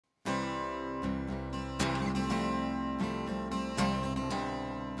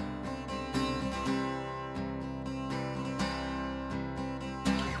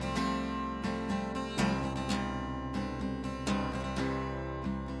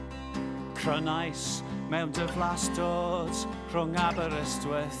Crynais mewn dyflastod rhwng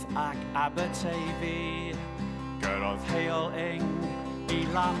Aberystwyth ac Aberteifi. Gyrrodd heol ing I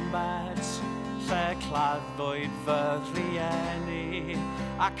Lambed, lle claddwyd fy rhieni,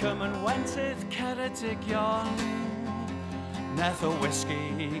 ac ymynwentydd Ceredigion. Neth o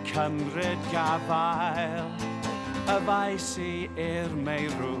whisky cymryd gafael, y faes I i'r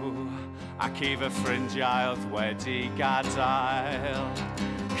meirw, ac I fy ffrindiau oedd wedi gadael.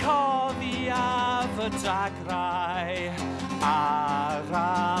 Coddi a fy dagrau a'r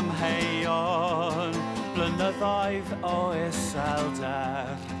amheuon, blynyddoedd o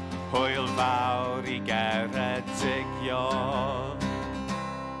iselder, hwyl fawr I Ceredigion.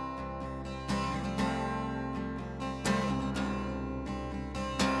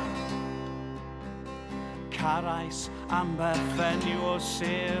 Carais am berfenw o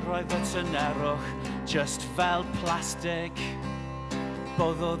sir oedd y tynerwch just fel plastig.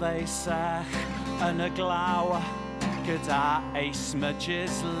 Bwddodd ei sech yn y glaw gyda ei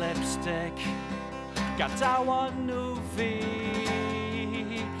smudges lipstick. Gadawon nhw fi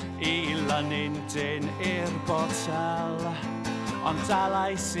I lynnu'n dyn i'r botel, ond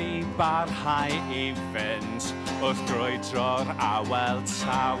dalais I barhau I fynd wrth grwydro'r awel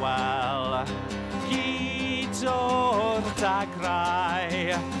tawel. Hyd o'r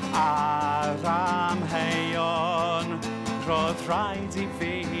dagrau a'r amheuon, roedd rhaid I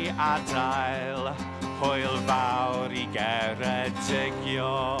fi adael, hwyl fawr I Ceredigion.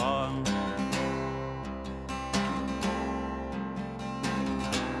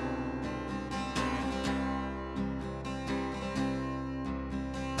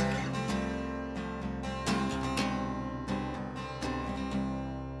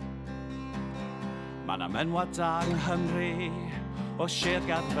 Mae 'na menwod da yng Nghymru, o Sir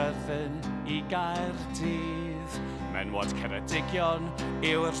Gaerfyrddin I Gaerdydd. Menwod Ceredigion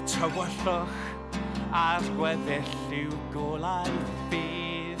yw'r tywyllwch, a'r gweddill yw golau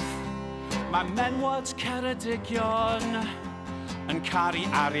bydd. Mae menwod Ceredigion yn caru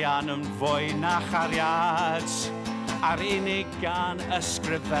arian yn fwy na chariad, a'r unig gan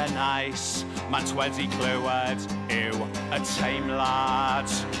ysgrifennais maent wedi clywed yw y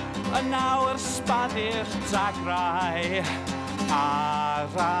teimlad. Y nawr sbaddu'r dagrau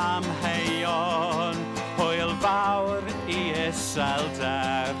a'r amheuon, hwyl fawr I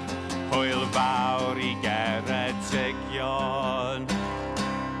iselder, hwyl fawr I Ceredigion.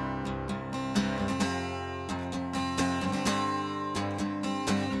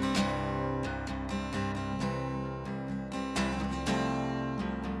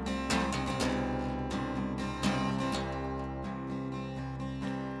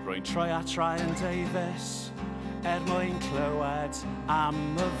 Rwy'n troi at Ryan Davies mwyn clywed am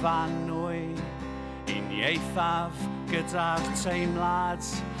y fanwy. Uniaethaf gyda'r teimlad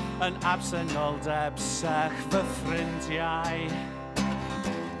yn absenoldeb sech fy ffrindiau.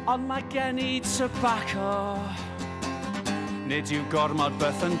 Ond mae gen I tobacco, nid yw gormod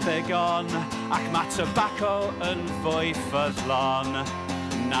byth yn ddigon, ac mae tobacco yn fwy ffyddlon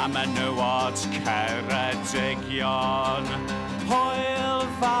na menywod Ceredigion. Hwyl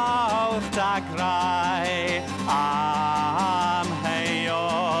fawr dagrau amheuon,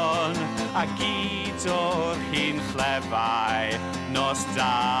 a gyd o'r hun chlefau nos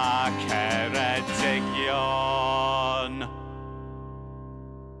da Ceredigion.